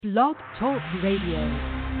Blog Talk Radio.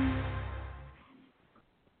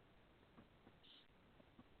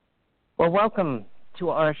 Well, welcome to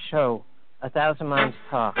our show, A Thousand Moms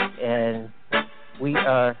Talk, and we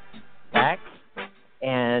are back,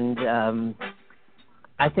 and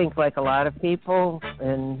I think like a lot of people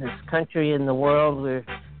in this country and the world,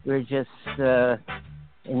 we're just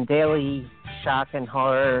in daily shock and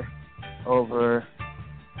horror over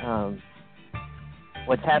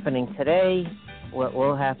what's happening today, what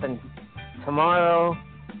will happen tomorrow,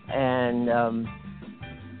 and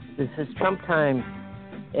this is Trump time.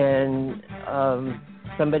 And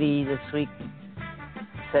somebody this week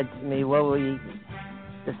said to me, well, we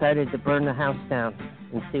decided to burn the house down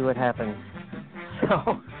and see what happens.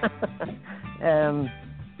 So,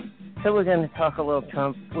 so we're going to talk a little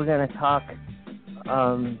Trump. We're going to talk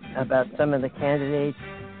about some of the candidates,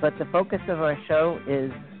 but the focus of our show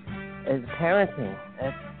is parenting.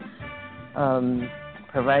 It's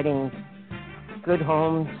providing good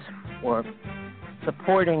homes or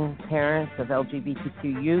supporting parents of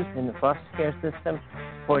LGBTQ youth in the foster care system,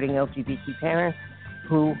 supporting LGBT parents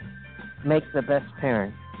who make the best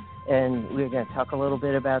parents. And we're going to talk a little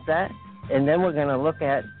bit about that. And then we're going to look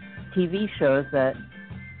at TV shows that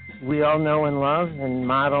we all know and love and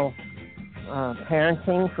model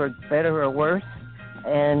parenting for better or worse,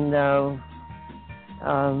 and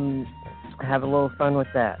have a little fun with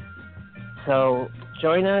that. So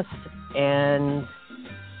join us, and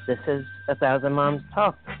this is A Thousand Moms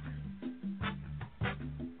Talk.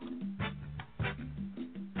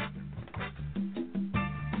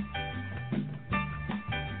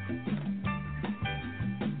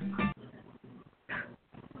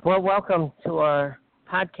 Well, welcome to our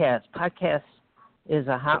podcast. Podcast is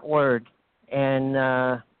a hot word, and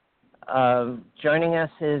joining us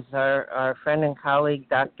is our friend and colleague,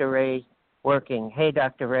 Dr. Ray Working. Hey,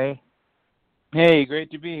 Dr. Ray. Hey, great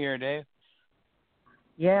to be here, Dave.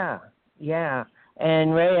 Yeah.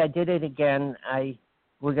 And Ray, I did it again.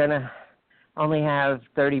 We're gonna only have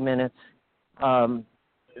 30 minutes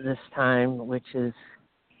this time, which is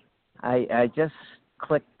I just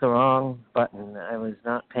clicked the wrong button. I was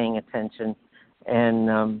not paying attention,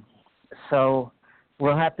 and so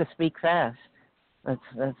we'll have to speak fast.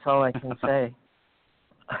 That's all I can say.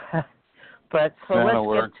 But so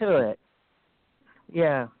let's get to it.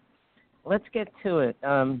 Yeah. Let's get to it.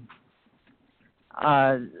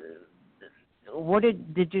 What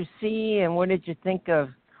did you see, and what did you think of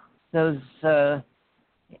those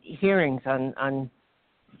hearings on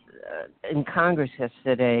in Congress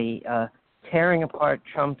yesterday, tearing apart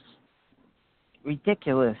Trump's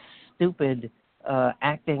ridiculous, stupid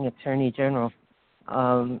acting attorney general?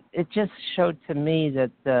 It just showed to me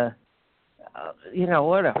that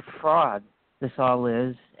what a fraud this all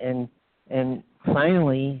is, and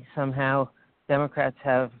finally, somehow, Democrats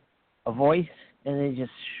have a voice, and they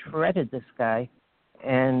just shredded this guy,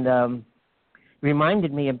 and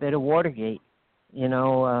reminded me a bit of Watergate.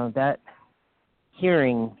 That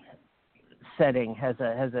hearing setting has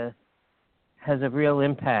a real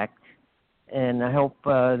impact, and I hope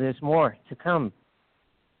there's more to come.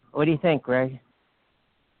 What do you think, Ray?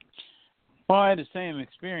 Well, I had the same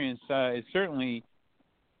experience. It certainly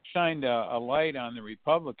shined a light on the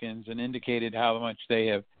Republicans and indicated how much they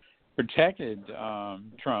have protected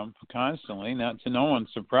Trump constantly, not to no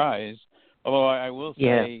one's surprise. Although I will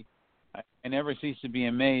say, I never cease to be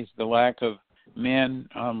amazed the lack of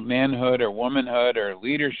manhood or womanhood or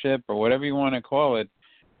leadership or whatever you want to call it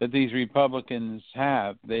that these Republicans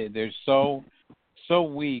have. They're so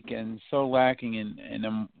weak and so lacking in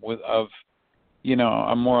a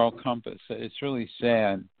moral compass. It's really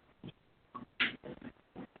sad.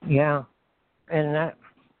 Yeah, and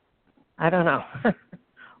I don't know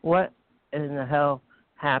what in the hell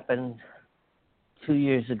happened 2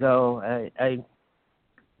 years ago.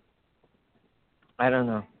 I don't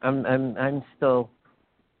know. I'm still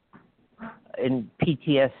in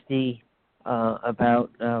PTSD about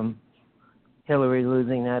Hillary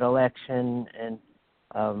losing that election, and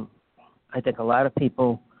I think a lot of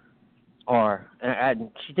people are. And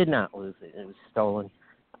she did not lose it; it was stolen.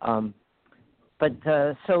 But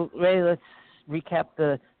so, Ray, let's recap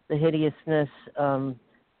the hideousness.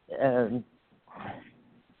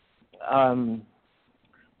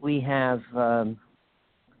 We have I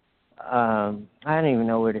don't even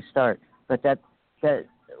know where to start, but that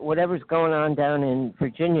whatever's going on down in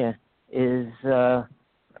Virginia is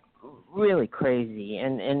really crazy.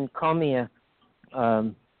 And call me a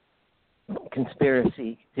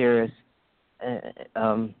conspiracy theorist.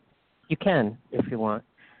 You can if you want.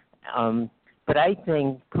 But I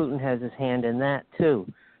think Putin has his hand in that, too.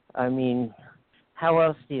 I mean, how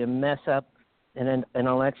else do you mess up an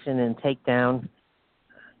election and take down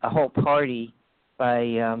a whole party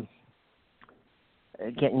by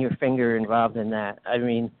getting your finger involved in that. I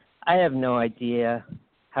mean, I have no idea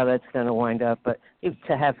how that's going to wind up, but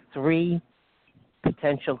to have 3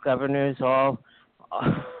 potential governors all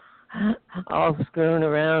screwing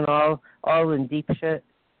around, all in deep shit,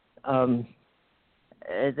 that's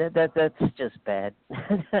just bad.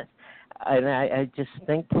 And I just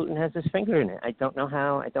think Putin has his finger in it. I don't know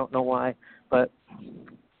how, I don't know why, but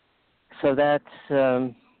so that's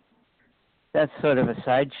sort of a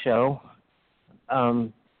sideshow.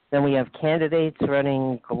 Then we have candidates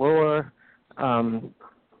running galore.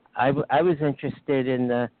 I was interested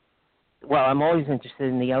in I'm always interested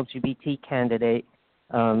in the LGBT candidate.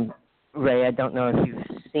 Ray, I don't know if you've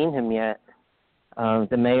seen him yet.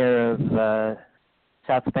 The mayor of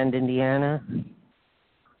South Bend, Indiana.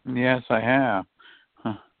 Yes, I have.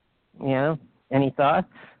 Huh. Yeah. Any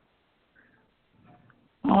thoughts?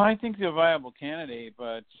 Well, I think he's a viable candidate,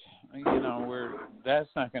 but that's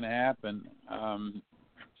not going to happen. Of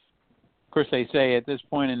course, they say at this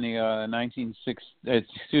point in the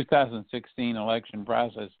 2016 election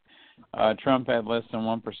process, Trump had less than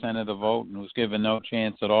 1% of the vote and was given no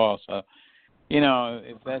chance at all. So,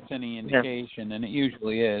 if that's any indication, and it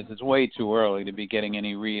usually is, it's way too early to be getting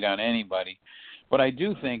any read on anybody. But I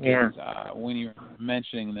do think when you're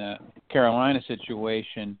mentioning the Carolina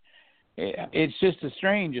situation, it's just the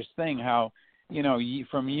strangest thing how,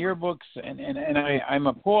 from yearbooks, and I'm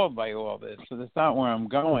appalled by all this, so that's not where I'm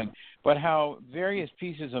going, but how various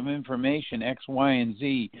pieces of information, X, Y, and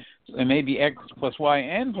Z, and maybe X plus Y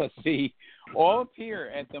and plus Z, all appear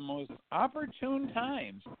at the most opportune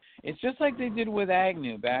times. It's just like they did with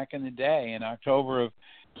Agnew back in the day in October of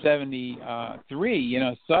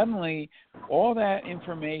 73. Suddenly all that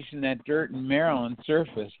information, that dirt in Maryland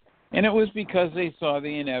surfaced, and it was because they saw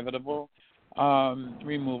the inevitable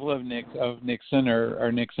removal of Nixon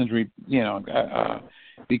or Nixon's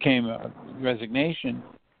became a resignation.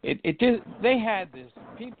 It did. They had this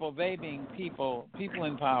people. They being people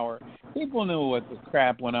in power. People knew what the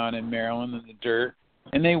crap went on in Maryland and the dirt,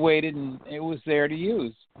 and they waited, and it was there to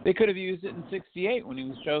use. They could have used it in '68 when he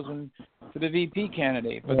was chosen for the VP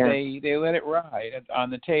candidate, but they let it ride on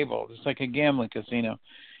the table, just like a gambling casino,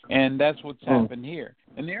 and that's what's happened here.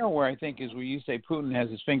 And there, where I think is where you say Putin has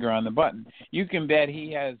his finger on the button. You can bet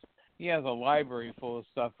he has a library full of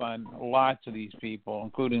stuff on lots of these people,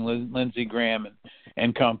 including Lindsey Graham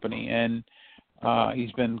and company, and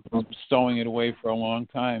he's been stowing it away for a long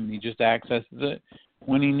time. He just accesses it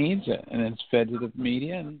when he needs it, and it's fed to the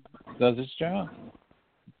media and does its job.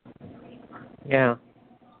 Yeah.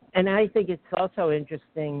 And I think it's also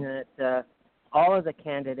interesting that all of the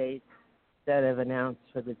candidates that have announced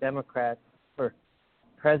for the Democrats for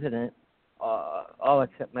president, all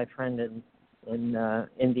except my friend in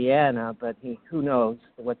Indiana, but who knows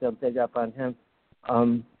what they'll dig up on him.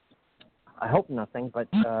 I hope nothing, but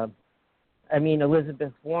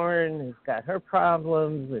Elizabeth Warren has got her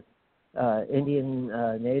problems with Indian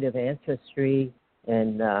native ancestry,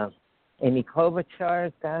 and Amy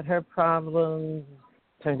Klobuchar's got her problems.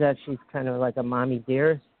 Turns out she's kind of like a mommy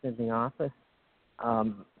dearest in the office.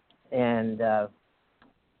 And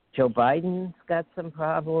Joe Biden's got some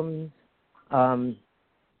problems. And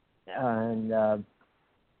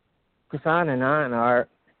just on and on. Our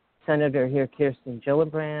senator here, Kirsten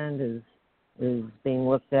Gillibrand, is being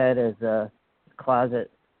looked at as a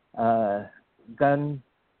closet gun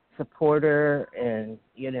supporter, and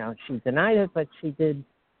she denied it, but she did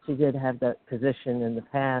have that position in the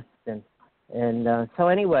past, and so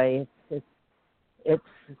anyway, it's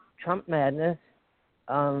Trump madness.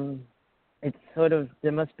 It's sort of,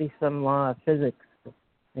 there must be some law of physics,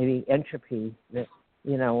 maybe entropy, that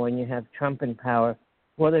when you have Trump in power.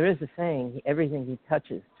 Well, there is a saying: everything he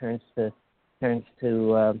touches turns to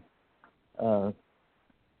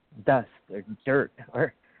dust or dirt,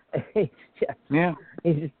 or he's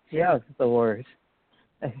just the worst.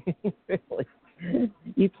 Really,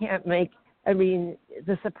 you can't make.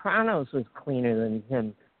 The Sopranos was cleaner than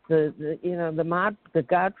him. The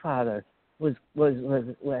Godfather was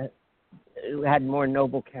had more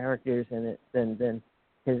noble characters in it than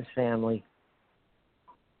his family.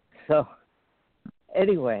 So,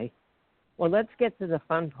 anyway, well, let's get to the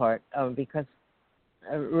fun part, because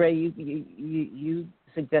Ray, you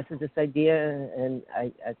suggested this idea, and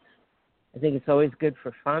I think it's always good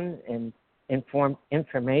for fun and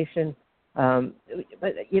information. But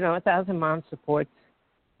 1,000 Moms supports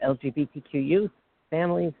LGBTQ youth,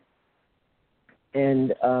 families,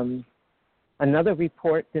 and another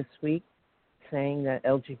report this week saying that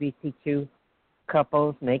LGBTQ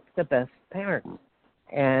couples make the best parents.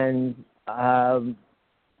 And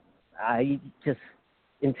I just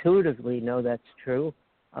intuitively know that's true,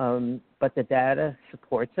 but the data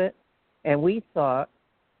supports it. And we thought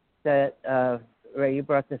that, Ray, you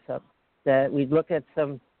brought this up, that we'd look at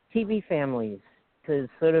some TV families to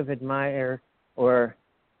sort of admire, or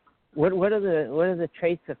what are the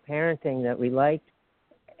traits of parenting that we liked.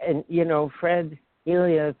 And, you know, Fred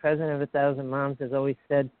Elia, president of 1,000 Moms, has always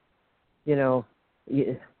said, you know,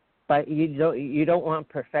 you don't want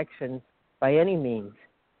perfection by any means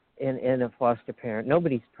in a foster parent.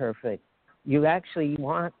 Nobody's perfect. You actually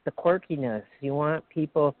want the quirkiness. You want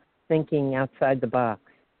people thinking outside the box.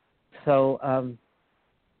 So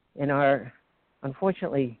in our,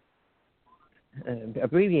 unfortunately,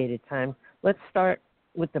 abbreviated time, let's start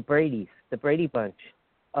with the Brady's, the Brady Bunch.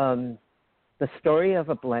 The story of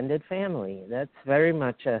a blended family. That's very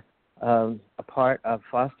much a part of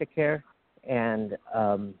foster care and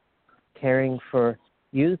caring for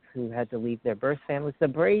youth who had to leave their birth families. The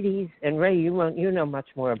Brady's, and Ray, you know much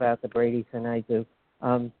more about the Brady's than I do.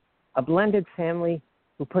 A blended family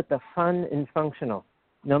who put the fun in functional.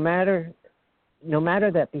 No matter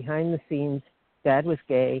that behind the scenes, Dad was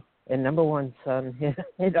gay and number one son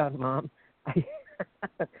hit on Mom. I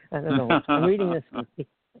don't know. I'm reading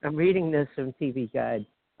this from TV Guide.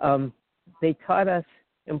 They taught us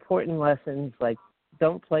important lessons like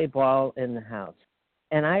don't play ball in the house.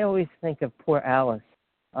 And I always think of poor Alice.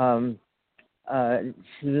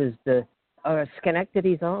 She was the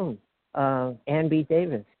Schenectady's own Ann B.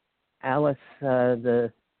 Davis. Alice,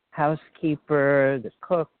 the housekeeper, the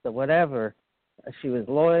cook, the whatever. She was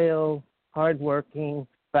loyal, hardworking,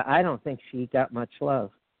 but I don't think she got much love.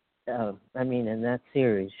 I mean, in that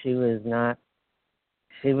series, she was not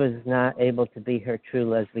able to be her true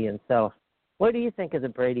lesbian self. What do you think of the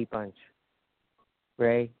Brady Bunch,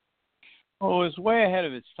 Ray? Well, it was way ahead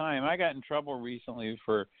of its time. I got in trouble recently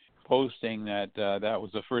for posting that that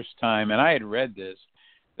was the first time, and I had read this,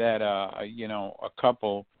 that a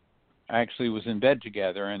couple actually was in bed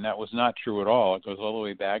together, and that was not true at all. It goes all the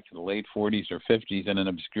way back to the late 40s or 50s in an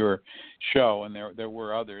obscure show, and there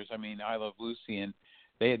were others. I mean, I Love Lucy, and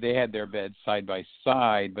they had their beds side by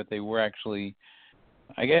side, but they were actually,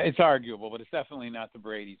 I guess it's arguable, but it's definitely not the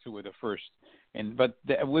Bradys who were the first. But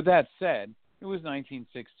with that said, it was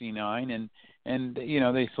 1969, and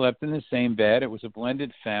they slept in the same bed. It was a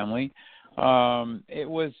blended family. It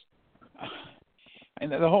was,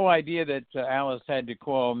 and the whole idea that Alice had to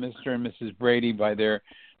call Mr. and Mrs. Brady by their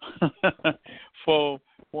full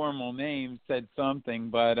formal names said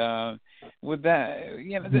something. But with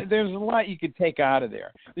that, there's a lot you could take out of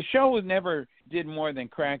there. The show never did more than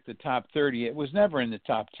crack the top 30. It was never in the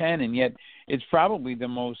top 10, and yet it's probably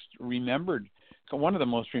one of the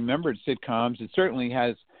most remembered sitcoms. It certainly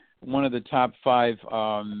has one of the top 5,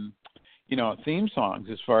 theme songs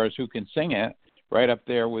as far as who can sing it, right up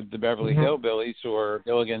there with the Beverly Hillbillies or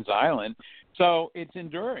Gilligan's Island. So it's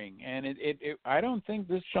enduring, and I don't think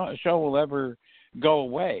this show will ever go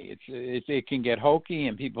away. It can get hokey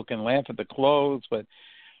and people can laugh at the clothes, but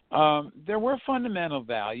there were fundamental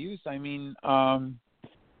values. I mean, I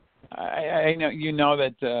know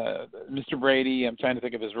that Mr. Brady, I'm trying to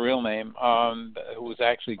think of his real name, who was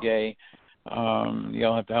actually gay.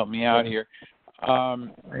 You'll have to help me out here.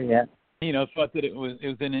 Yeah. Thought that it was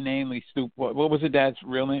an inanely stupid. What was the dad's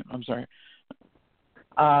real name? I'm sorry.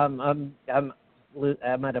 I'm at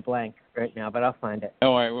a blank right now, but I'll find it. Oh,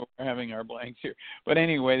 all right, we're having our blanks here. But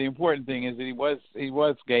anyway, the important thing is that he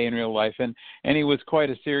was gay in real life, and he was quite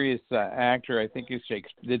a serious actor. I think he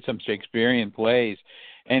did some Shakespearean plays,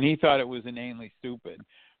 and he thought it was inanely stupid.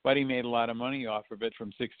 But he made a lot of money off of it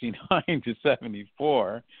from 69 to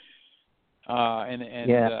 74.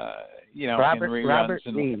 Robert Reed.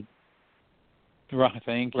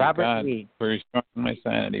 Thank you, Robert God, Reed. for restoring my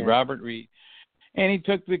sanity. Yeah. Robert Reed. And he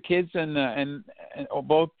took the kids and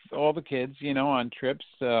all the kids, on trips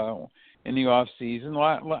in the off season.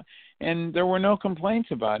 And there were no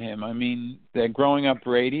complaints about him. I mean, Growing Up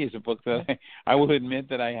Brady is a book that I will admit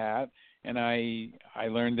that I have. And I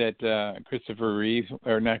learned that Christopher Reeve,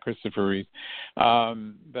 or not Christopher Reeve,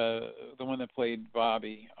 the one that played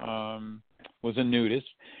Bobby, was a nudist,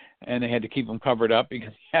 and they had to keep him covered up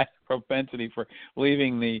because he had a propensity for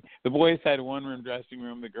leaving the boys had one room dressing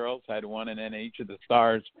room, the girls had one, and then each of the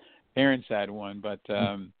stars' parents had one. But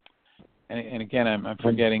and again, I'm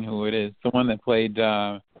forgetting who it is. The one that played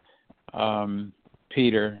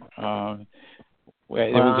Peter. It was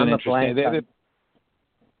an interesting.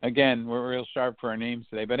 Again, we're real sharp for our names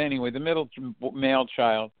today. But anyway, the middle male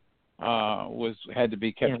child had to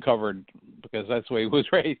be kept covered because that's the way he was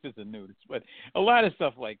raised as a nudist. But a lot of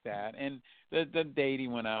stuff like that, and the date he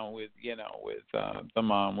went out with, the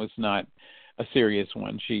mom was not a serious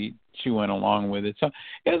one. She went along with it, so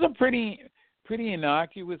it was a pretty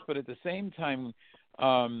innocuous, but at the same time,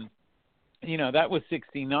 that was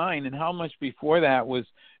 1969, and how much before that was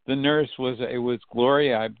the nurse was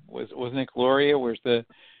Gloria? Wasn't it Gloria? Where's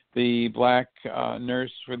the black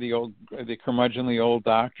nurse for the curmudgeonly old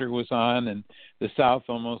doctor was on, and the South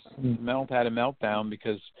almost had a meltdown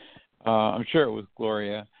because I'm sure it was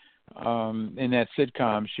Gloria. In that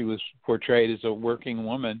sitcom, she was portrayed as a working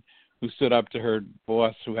woman who stood up to her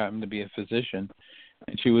boss, who happened to be a physician,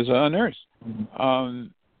 and she was a nurse.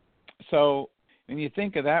 So when you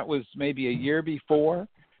think of that, was maybe a year before,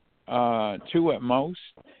 2 at most,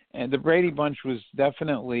 and the Brady Bunch was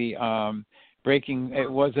definitely breaking. It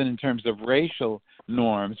wasn't in terms of racial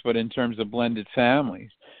norms, but in terms of blended families.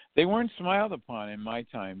 They weren't smiled upon in my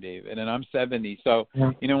time, David, and I'm 70. So,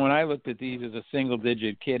 when I looked at these as a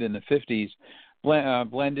single-digit kid in the 50s,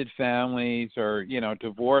 blended families or,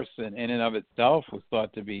 divorce in and of itself was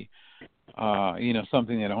thought to be,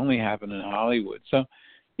 something that only happened in Hollywood. So,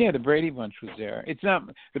 yeah, the Brady Bunch was there.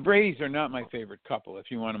 The Bradys are not my favorite couple, if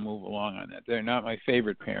you want to move along on that. They're not my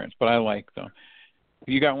favorite parents, but I like them.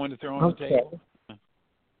 You got one to throw on the table?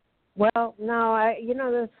 Well, no,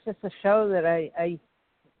 that's just a show that I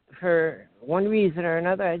for one reason or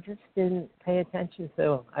another, I just didn't pay attention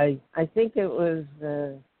to. I think it was,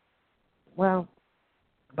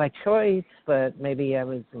 by choice, but maybe I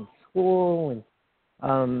was in school.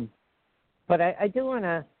 But I do want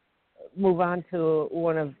to move on to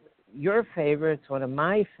one of your favorites, one of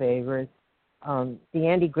my favorites, the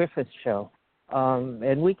Andy Griffith Show.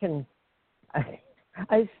 And we can,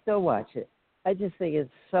 I still watch it. I just think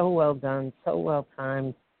it's so well done, so well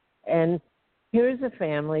timed. And here's a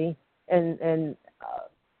family, and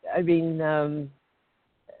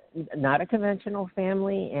not a conventional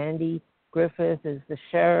family. Andy Griffith is the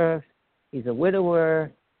sheriff. He's a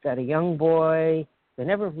widower, got a young boy. They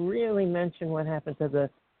never really mention what happened to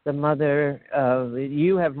the mother.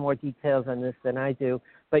 You have more details on this than I do,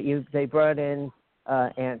 but they brought in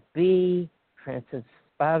Aunt B, Frances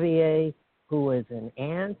Bavier, who was an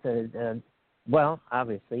aunt,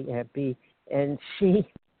 obviously Aunt B, and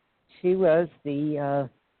she was the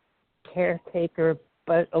caretaker,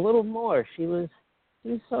 but a little more. She was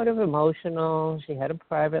sort of emotional. She had a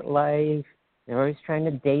private life. They were always trying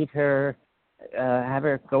to date her, have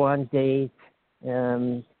her go on dates.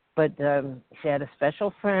 But she had a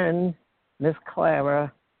special friend, Miss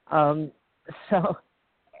Clara. So,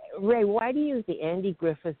 Ray, why do you think the Andy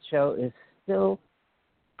Griffith Show is still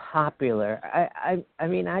popular? I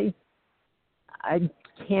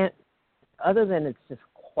can't, other than it's just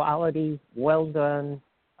quality, well done,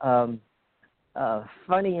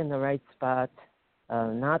 funny in the right spot,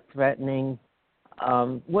 not threatening.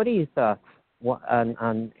 What are your thoughts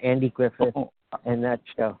on Andy Griffith and that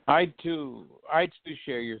show? I too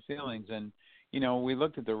share your feelings, and we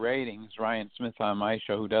looked at the ratings. Ryan Smith on my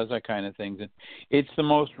show, who does that kind of things, and it's the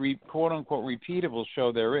most quote unquote repeatable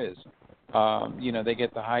show there is. They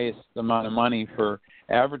get the highest amount of money for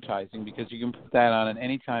advertising because you can put that on at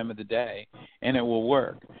any time of the day and it will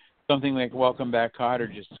work. Something like Welcome Back,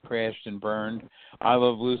 Kotter just crashed and burned. I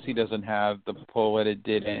Love Lucy doesn't have the pull that it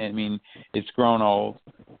did. I mean, it's grown old,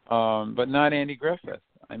 but not Andy Griffith.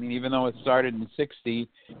 I mean, even though it started in 60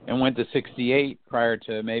 and went to 68 prior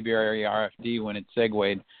to maybe RFD when it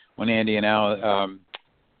segued when Andy and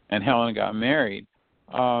Helen got married.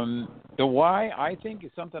 The why, I think,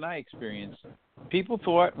 is something I experienced. People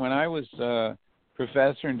thought when I was a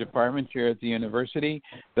professor and department chair at the university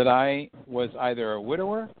that I was either a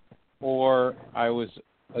widower or I was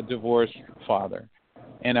a divorced father.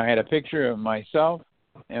 And I had a picture of myself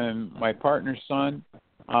and my partner's son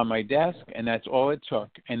on my desk, and that's all it took.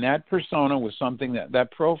 And that persona was something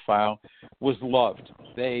that profile was loved.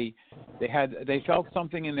 They felt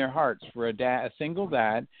something in their hearts for a single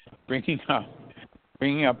dad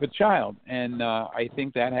bringing up a child, and I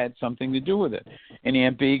think that had something to do with it. And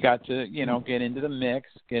Aunt B got to get into the mix,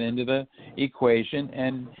 get into the equation,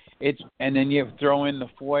 and then you throw in the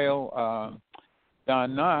foil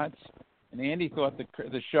Don Knotts. And Andy thought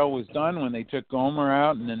the show was done when they took Gomer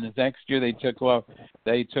out, and then the next year they took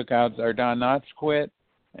out our Don Knotts quit,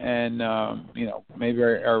 and maybe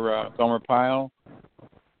our Gomer Pyle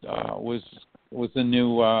was the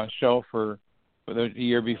new show for the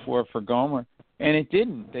year before for Gomer. And it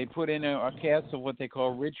didn't. They put in a cast of what they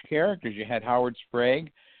call rich characters. You had Howard Sprague,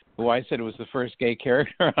 who I said was the first gay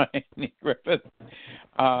character on Andy Griffith.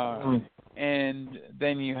 And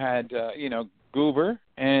then you had, Goober,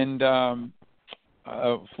 and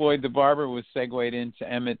Floyd the Barber was segued into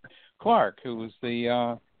Emmett Clark, who was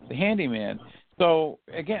the handyman. So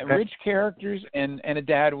again, rich characters and a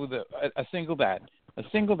dad with a single dad. A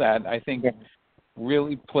single dad, I think,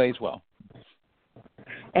 really plays well.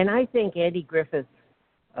 And I think Andy Griffith's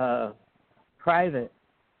private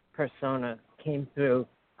persona came through.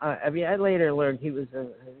 I later learned he was a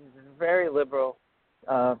very liberal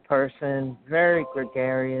person, very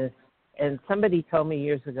gregarious. And somebody told me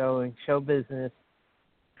years ago in show business,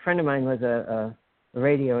 a friend of mine was a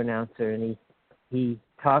radio announcer, and he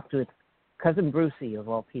talked with Cousin Brucey, of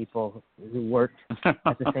all people, who worked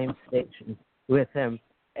at the same station with him.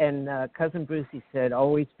 And Cousin Brucey said,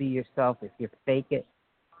 always be yourself. If you fake it,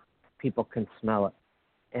 people can smell it.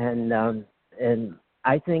 And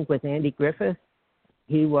I think with Andy Griffith,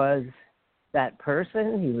 he was that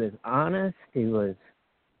person. He was honest. He was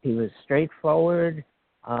straightforward,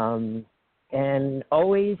 and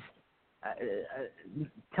always.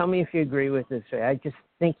 Tell me if you agree with this, Ray. I just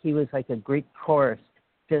think he was like a Greek chorus,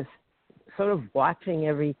 just sort of watching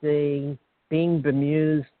everything, being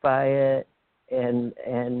bemused by it,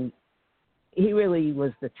 and he really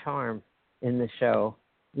was the charm in the show.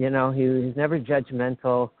 You know, he was never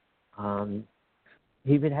judgmental.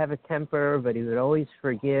 He would have a temper, but he would always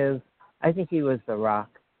forgive. I think he was the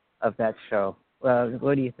rock of that show.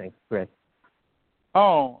 What do you think, Chris?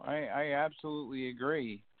 Oh, I absolutely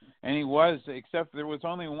agree. And he was, except there was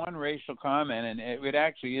only one racial comment, and it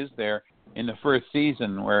actually is there in the first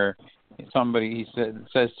season where somebody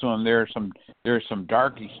says to him, there are some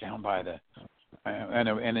darkies down by the and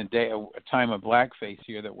a time of blackface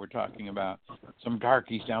here that we're talking about, some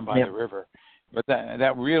darkies down by the river. But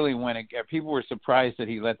that really people were surprised that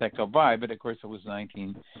he let that go by. But of course it was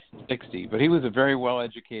 1960. But he was a very well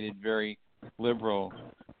educated, very liberal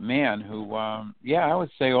man who, I would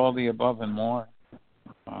say all the above and more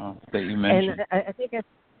that you mentioned. And I think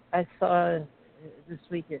I saw this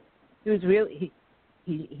week. He was really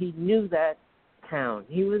he knew that town.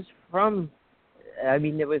 He was from. I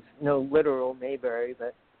mean, there was no literal Mayberry,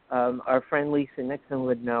 but our friend Lisa Nixon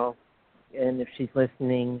would know. And if she's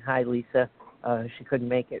listening, hi Lisa. She couldn't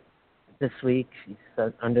make it this week. She's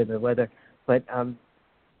under the weather. But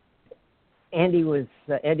Andy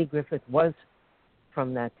Griffith was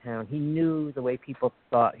from that town. He knew the way people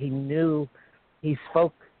thought. He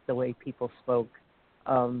spoke the way people spoke.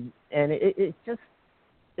 And it's just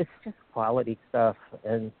quality stuff.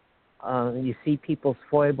 And you see people's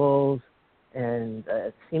foibles, and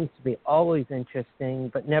it seems to be always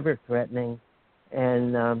interesting, but never threatening.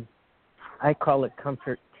 And I call it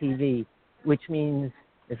comfort TV, which means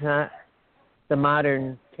it's not the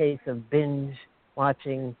modern case of binge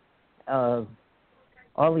watching all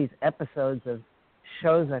these episodes of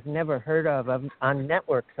shows I've never heard of on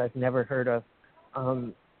networks I've never heard of.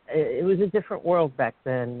 It was a different world back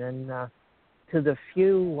then, and to the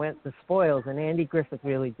few went the spoils, and Andy Griffith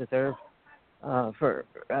really deserved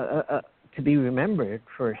to be remembered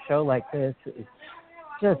for a show like this. It's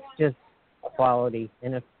just quality,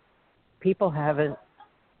 and if people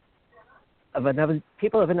of another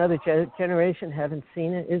generation haven't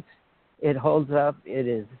seen it, it holds up. It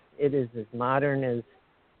is as modern as,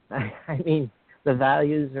 I mean, the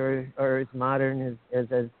values are as modern as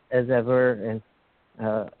ever, and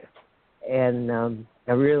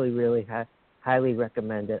I really highly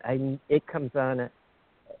recommend it. It comes on,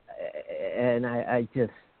 and I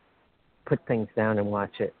just put things down and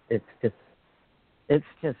watch it. It's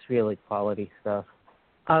just really quality stuff.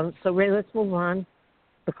 So Ray, let's move on.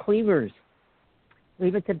 The Cleavers.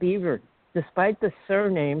 Leave It to Beaver. Despite the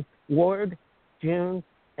surname, Ward, June,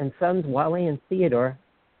 and sons Wally and Theodore,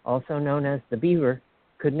 also known as the Beaver,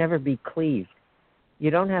 could never be cleaved. You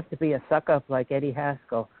don't have to be a suck-up like Eddie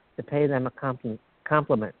Haskell to pay them a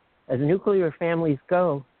compliment. As nuclear families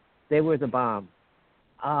go, they were the bomb.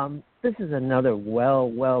 This is another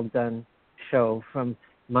well done show from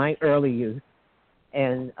my early youth,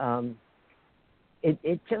 and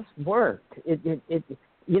it just worked. It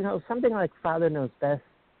something like Father Knows Best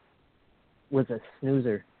was a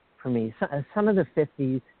snoozer for me. Some of the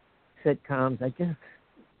 50s sitcoms, I just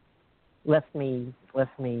left me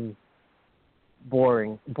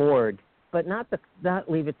bored. But not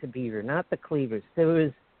Leave It to Beaver, not the Cleavers.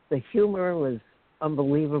 The humor was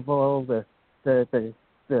unbelievable. The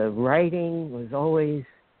writing was always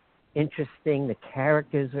interesting. The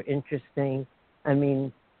characters were interesting. I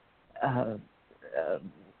mean,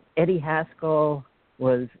 Eddie Haskell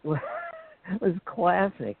was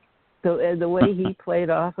classic. So the way he played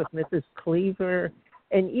off with Mrs. Cleaver,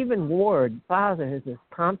 and even Ward, father, is this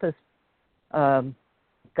pompous guy,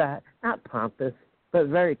 not pompous, but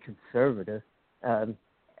very conservative.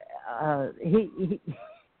 he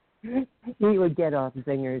would get off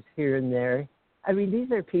zingers here and there. I mean,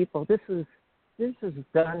 these are people. This was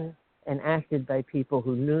done and acted by people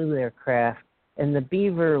who knew their craft, and the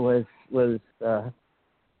beaver was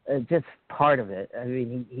just part of it. I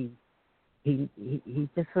mean, he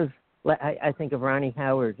just was. I think of Ronnie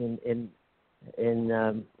Howard in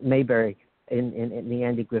Mayberry in the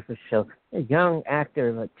Andy Griffith Show. A young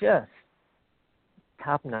actor, but just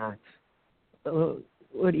top notch.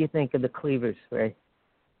 What do you think of the Cleavers, Ray?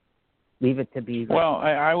 Leave It to Beaver. Well,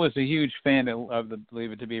 I was a huge fan of the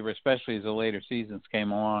Leave It to Beaver, especially as the later seasons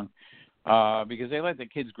came along, because they let the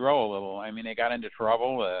kids grow a little. I mean, they got into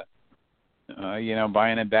trouble,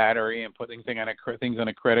 buying a battery and putting things on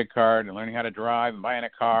a credit card and learning how to drive and buying a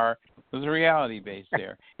car. There was a reality base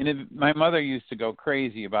there. And my mother used to go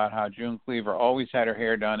crazy about how June Cleaver always had her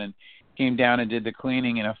hair done and came down and did the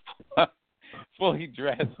cleaning in a fully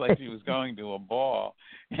dressed like she was going to a ball.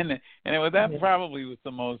 That probably was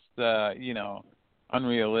the most,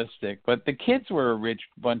 unrealistic. But the kids were a rich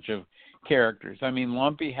bunch of characters. I mean,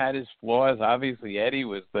 Lumpy had his flaws. Obviously, Eddie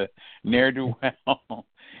was the ne'er-do-well.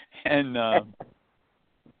 And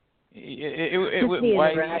it was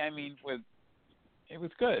Whitey. I mean, it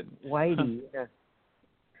was good. Whitey,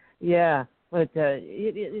 yeah. But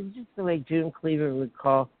it's just the way June Cleaver would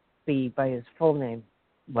call B by his full name.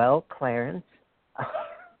 Well, Clarence.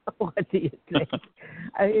 What do you think?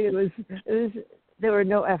 I mean, it was. There were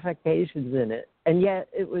no affectations in it, and yet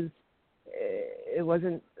it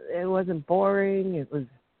wasn't boring. It was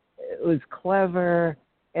clever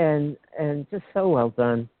and just so well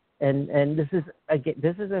done. And this is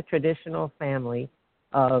a traditional family,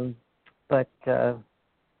 but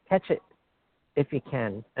catch it if you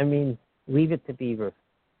can. I mean, Leave It to Beaver.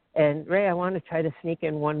 And Ray, I want to try to sneak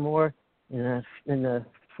in one more in the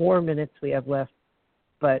 4 minutes we have left,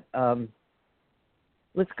 but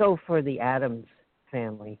let's go for the Addams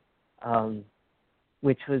Family,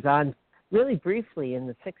 which was on really briefly in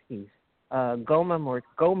the 60s.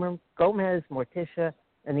 Gomez, Morticia,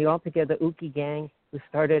 and the Altogether Ookie Gang, who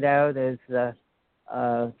started out as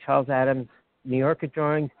Charles Addams' New Yorker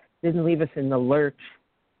drawings, didn't leave us in the lurch,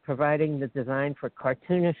 providing the design for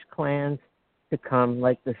cartoonish clans to come,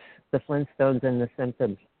 like the Flintstones and the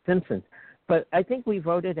Simpsons. But I think we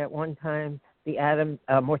voted at one time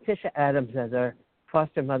Morticia Addams as our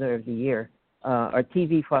foster mother of the year, our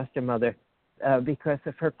TV foster mother, because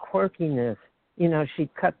of her quirkiness. You know,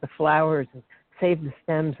 she'd cut the flowers and save the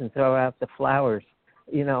stems and throw out the flowers,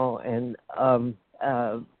 and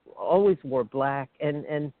always wore black.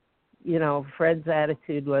 And Fred's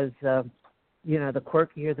attitude was, the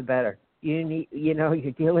quirkier the better.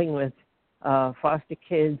 You're dealing with foster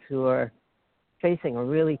kids who are facing a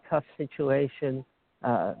really tough situation.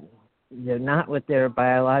 They're not with their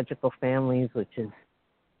biological families, which is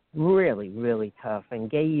really, really tough. And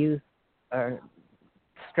gay youth are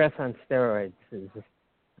stress on steroids is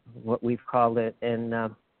what we've called it. And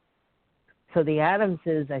so the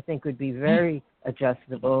Addamses, I think, would be very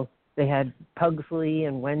adjustable. They had Pugsley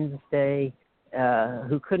and Wednesday,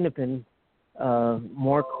 who couldn't have been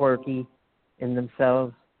more quirky in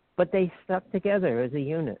themselves, but they stuck together as a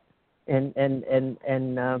unit. And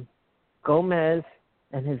Gomez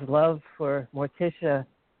and his love for Morticia,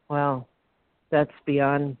 well, that's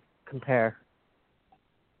beyond compare.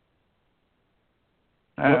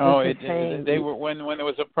 They were when there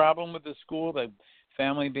was a problem with the school, the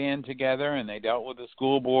family band together and they dealt with the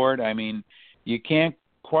school board. I mean, you can't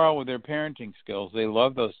quarrel with their parenting skills. They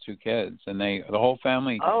love those two kids, and the whole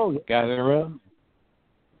family gathered around.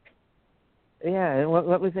 Yeah, and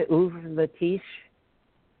what was it? Ouvre la Tiche?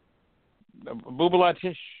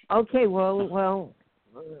 Boobalatish. Okay, well,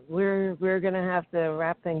 we're going to have to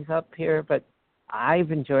wrap things up here, but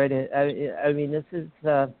I've enjoyed it. I mean, this is,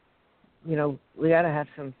 we got to have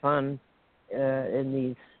some fun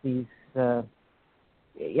in these. I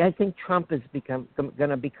think Trump is going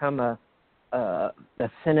to become a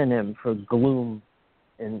synonym for gloom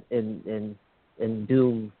and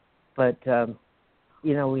doom. But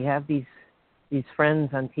we have these friends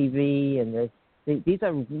on TV, and these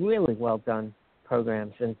are really well done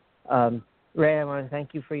programs. And Ray, I want to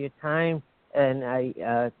thank you for your time. And I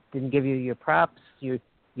didn't give you your props. You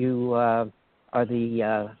are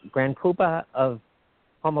the Grand Poobah of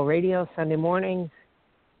Homo Radio Sunday mornings,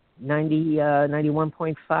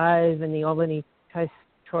 91.5 in the Albany,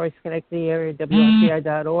 Troy, Schenectady area,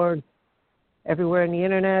 WRCI.org, everywhere on the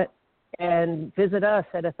internet. And visit us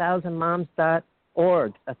at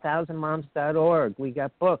 1000moms.org, 1000moms.org. We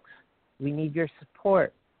got books. We need your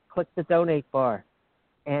support. Click the donate bar,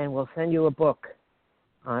 and we'll send you a book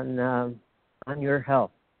on your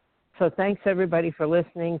health. So thanks, everybody, for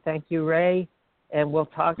listening. Thank you, Ray. And we'll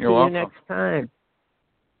talk to welcome. you next time.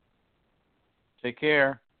 Take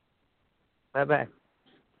care. Bye-bye.